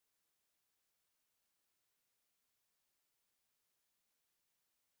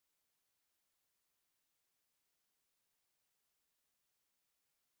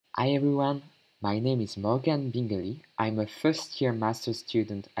Hi everyone, my name is Morgan Binggeli. I'm a first-year master's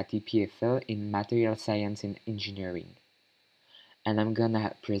student at EPFL in Material Science and Engineering. And I'm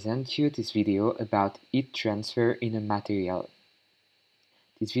gonna present you this video about heat transfer in a material.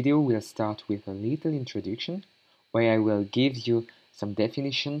 This video will start with a little introduction, where I will give you some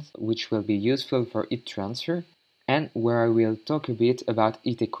definitions which will be useful for heat transfer, and where I will talk a bit about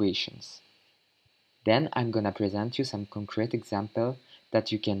heat equations. Then I'm gonna present you some concrete examples that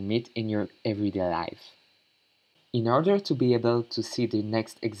you can meet in your everyday life. In order to be able to see the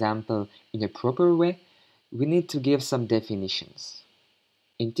next example in a proper way, we need to give some definitions.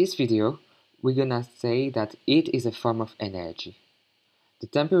 In this video, we're gonna say that heat is a form of energy. The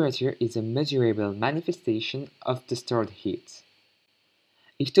temperature is a measurable manifestation of the stored heat.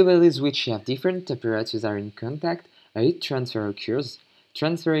 If two bodies which have different temperatures are in contact, a heat transfer occurs,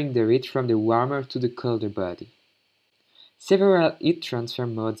 transferring the heat from the warmer to the colder body. Several heat transfer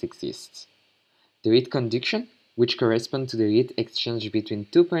modes exist. The heat conduction, which corresponds to the heat exchange between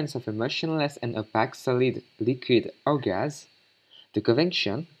 2 points of a motionless and opaque solid, liquid, or gas. The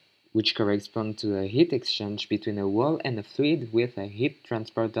convection, which corresponds to a heat exchange between a wall and a fluid with a heat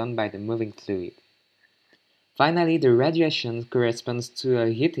transport done by the moving fluid. Finally, the radiation corresponds to a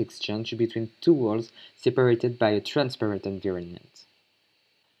heat exchange between two walls separated by a transparent environment.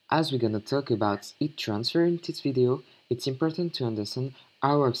 As we're gonna talk about heat transfer in this video, it's important to understand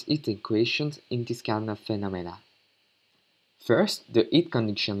how works heat equations in this kind of phenomena. First, the heat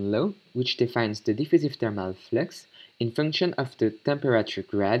conduction law, which defines the diffusive thermal flux in function of the temperature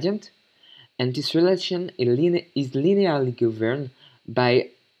gradient, and this relation is linearly governed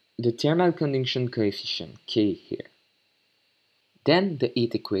by the thermal conduction coefficient, K here. Then the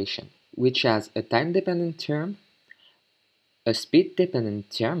heat equation, which has a time-dependent term, a speed-dependent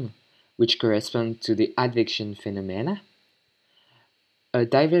term, which corresponds to the advection phenomena, a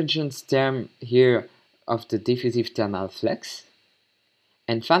divergence term here of the diffusive thermal flux,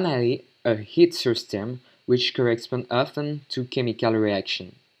 and finally a heat source term which corresponds often to chemical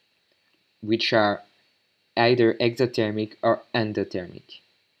reactions, which are either exothermic or endothermic.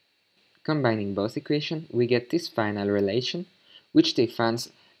 Combining both equations, we get this final relation which defines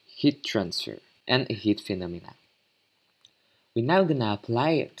heat transfer and a heat phenomena. We're now gonna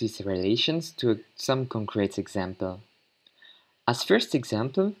apply these relations to some concrete example. As first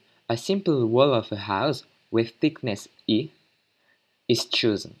example, a simple wall of a house with thickness E is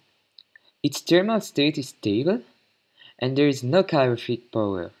chosen. Its thermal state is stable and there is no calorific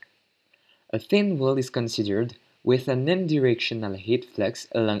power. A thin wall is considered with an unidirectional heat flux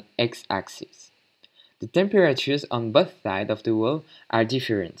along x-axis. The temperatures on both sides of the wall are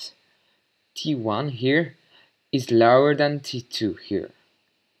different. T1 here is lower than T2 here.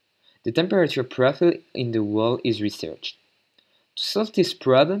 The temperature profile in the wall is researched. To solve this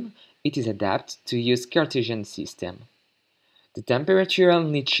problem, it is adapted to use Cartesian system. The temperature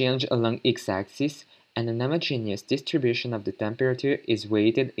only changes along x-axis and an homogeneous distribution of the temperature is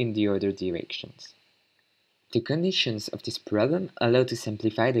weighted in the other directions. The conditions of this problem allow to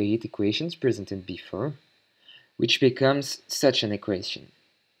simplify the heat equations presented before, which becomes such an equation.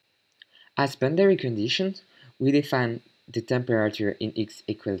 As boundary conditions, we define the temperature in x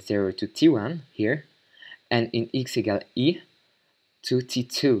equals 0 to T1 here, and in x equals E to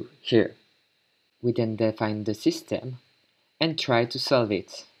T2 here. We then define the system and try to solve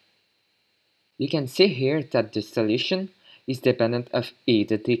it. You can see here that the solution is dependent of E,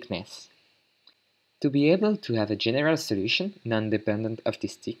 the thickness. To be able to have a general solution non-dependent of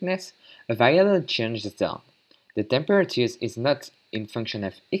this thickness, a variable change is done. The temperature is not in function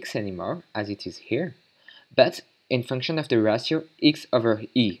of x anymore, as it is here, but in function of the ratio x over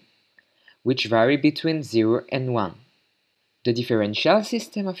E, which vary between 0 and 1. The differential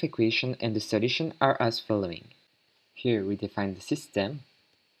system of equation and the solution are as following. Here we define the system,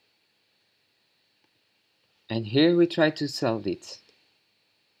 and here we try to solve it.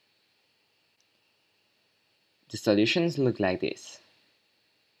 The solutions look like this.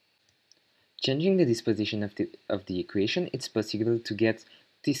 Changing the disposition of the equation, it's possible to get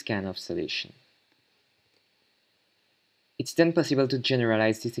this kind of solution. It's then possible to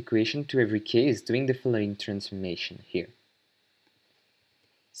generalize this equation to every case doing the following transformation here.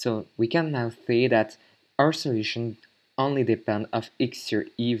 So we can now say that our solution only depends on x or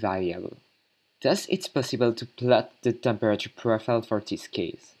E variable. Thus, it's possible to plot the temperature profile for this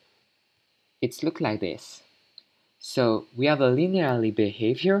case. It's look like this. So we have a linearly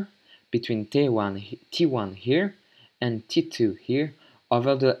behavior between T1 here and T2 here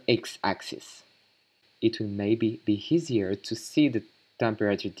over the x-axis. It will maybe be easier to see the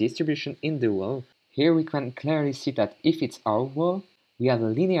temperature distribution in the wall. Here we can clearly see that if it's our wall, we have a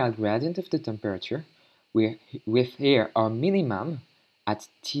linear gradient of the temperature with here our minimum at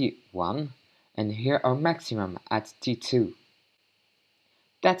T1 and here our maximum at T2.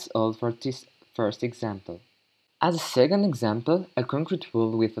 That's all for this first example. As a second example, a concrete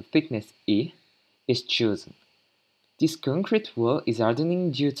wall with a thickness E is chosen. This concrete wall is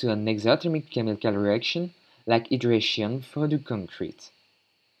hardening due to an exothermic chemical reaction like hydration for the concrete.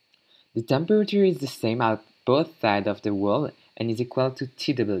 The temperature is the same at both sides of the wall and is equal to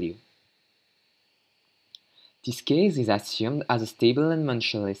Tw. This case is assumed as a stable and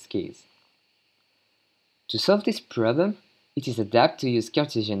motionless case. To solve this problem, it is adapted to use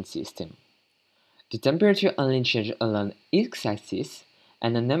Cartesian system. The temperature only changes along x-axis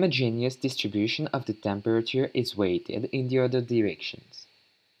and an homogeneous distribution of the temperature is weighted in the other directions.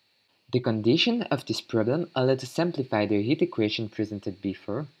 The conditions of this problem allow to simplify the heat equation presented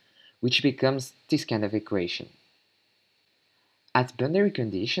before, which becomes this kind of equation. At boundary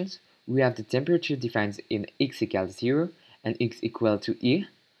conditions, we have the temperature defined in x equals 0 and x equal to E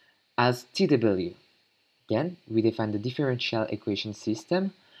as Tw. Then we define the differential equation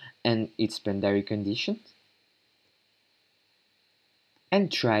system and its boundary conditions and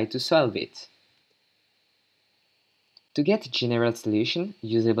try to solve it. To get a general solution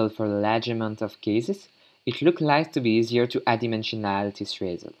usable for a large amount of cases, it looks like to be easier to adimensionalize this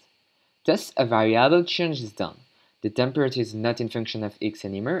result. Thus, a variable change is done. The temperature is not in function of x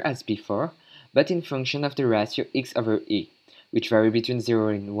anymore as before, but in function of the ratio x over E, which vary between 0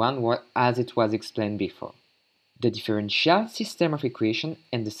 and 1 as it was explained before. The differential system of equations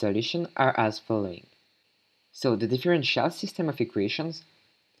and the solution are as following. So the differential system of equations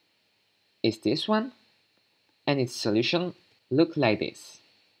is this one, and its solution looks like this.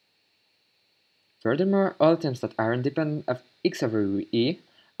 Furthermore, all terms that are independent of x over E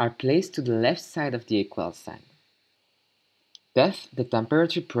are placed to the left side of the equal sign. Thus, the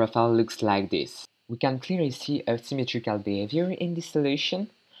temperature profile looks like this. We can clearly see a symmetrical behavior in this solution,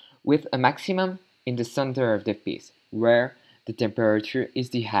 with a maximum in the center of the piece, where the temperature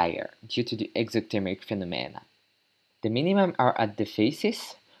is the higher due to the exothermic phenomena. The minimum are at the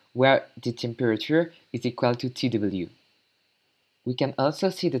faces, where the temperature is equal to Tw. We can also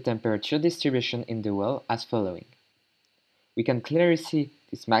see the temperature distribution in the wall as following. We can clearly see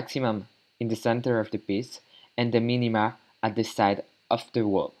this maximum in the center of the piece and the minima at the side of the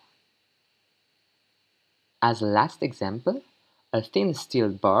wall. As a last example, a thin steel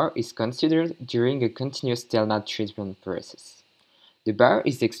bar is considered during a continuous thermal treatment process. The bar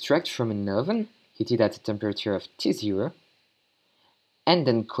is extracted from an oven heated at a temperature of T0 and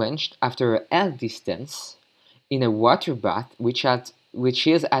then quenched after a L distance in a water bath which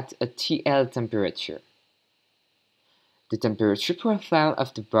is at a TL temperature. The temperature profile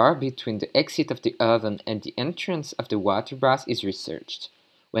of the bar between the exit of the oven and the entrance of the water bath is researched,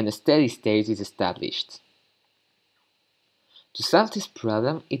 when a steady state is established. To solve this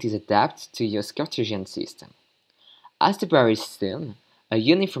problem, it is adapted to use Cartesian system. As the bar is thin, a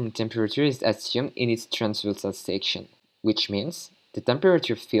uniform temperature is assumed in its transversal section, which means the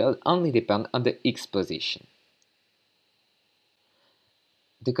temperature field only depends on the x position.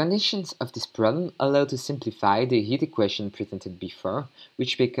 The conditions of this problem allow to simplify the heat equation presented before,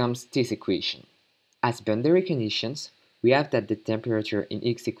 which becomes this equation. As boundary conditions, we have that the temperature in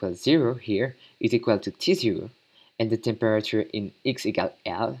x equals 0 here is equal to T0, and the temperature in x equals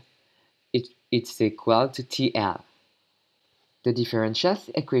L it's equal to TL. The differential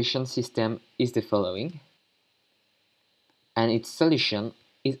equation system is the following, and its solution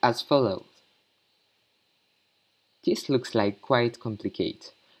is as follows. This looks like quite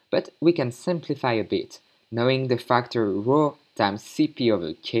complicated, but we can simplify a bit, knowing the factor ρ times Cp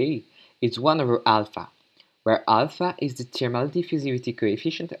over K is 1 over alpha, where alpha is the thermal diffusivity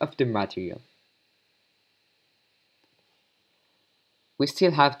coefficient of the material. We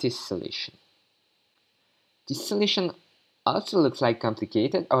still have this solution. This solution also looks like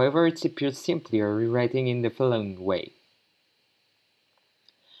complicated, however it appears simpler rewriting in the following way.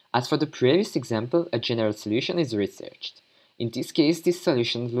 As for the previous example, a general solution is researched. In this case, this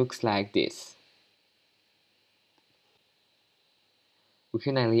solution looks like this. We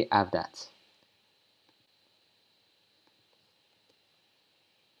finally have that.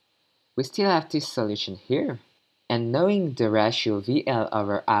 We still have this solution here, and knowing the ratio VL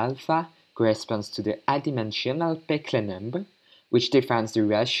over alpha corresponds to the adimensional Peclet number, which defines the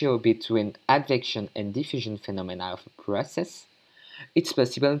ratio between advection and diffusion phenomena of a process, it's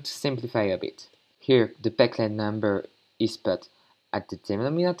possible to simplify a bit. Here, the Peclet number is put at the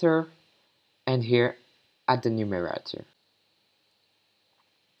denominator, and here at the numerator.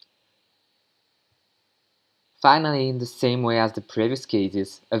 Finally, in the same way as the previous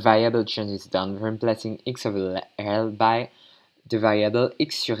cases, a variable change is done replacing x over L by the variable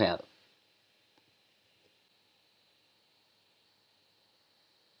x sur L.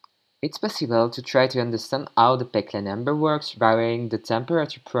 It's possible to try to understand how the Peclet number works varying the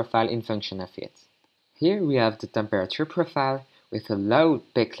temperature profile in function of it. Here we have the temperature profile with a low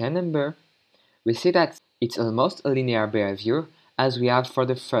Peclet number. We see that it's almost a linear behavior as we had for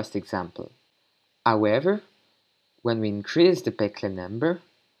the first example. However, when we increase the Peclet number,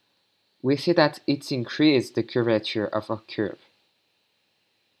 we see that it increases the curvature of our curve.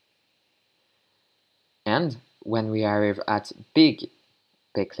 And when we arrive at big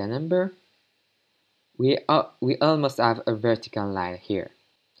Peclet number, we almost have a vertical line here.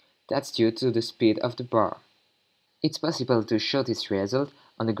 That's due to the speed of the bar. It's possible to show this result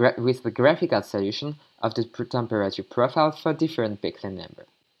with the graphical solution of the temperature profile for different Peclet number.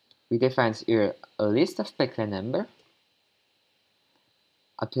 We define here a list of Peclet number,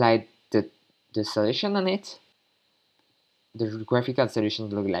 apply the solution on it. The graphical solution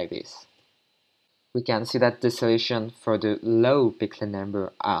looks like this. We can see that the solution for the low Peclet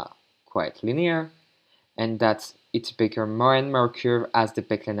number are quite linear, and that it becomes more and more curved as the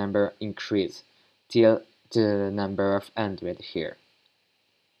Peclet number increase till the number of 100 here.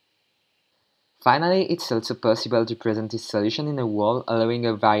 Finally, it's also possible to present this solution in a wall allowing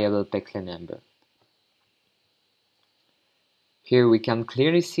a variable Peclet number. Here we can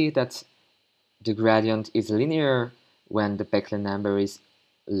clearly see that the gradient is linear when the Peclet number is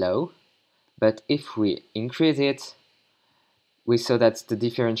low, but if we increase it, we saw that the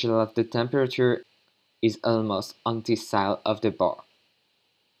differential of the temperature is almost on this side of the bar.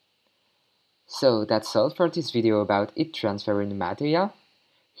 So that's all for this video about heat transfer in the material.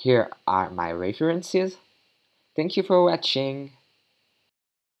 Here are my references. Thank you for watching.